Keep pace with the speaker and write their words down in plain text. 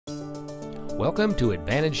Welcome to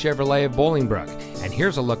Advantage Chevrolet of Bolingbrook, and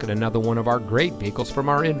here's a look at another one of our great vehicles from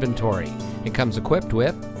our inventory. It comes equipped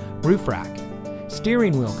with roof rack,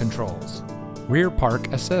 steering wheel controls, rear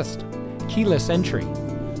park assist, keyless entry,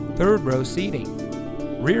 third row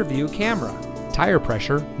seating, rear view camera, tire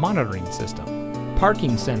pressure monitoring system,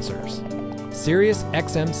 parking sensors, Sirius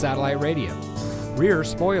XM satellite radio, rear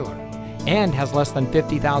spoiler, and has less than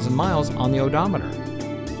 50,000 miles on the odometer.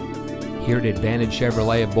 Here at Advantage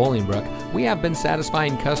Chevrolet of Bolingbrook, we have been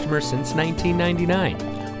satisfying customers since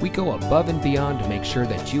 1999. We go above and beyond to make sure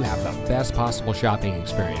that you have the best possible shopping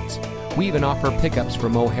experience. We even offer pickups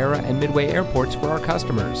from O'Hara and Midway airports for our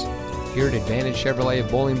customers. Here at Advantage Chevrolet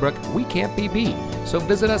of Bolingbrook, we can't be beat, so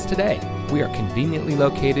visit us today. We are conveniently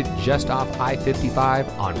located just off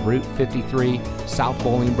I-55 on Route 53, South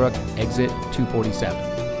Bolingbrook, exit 247.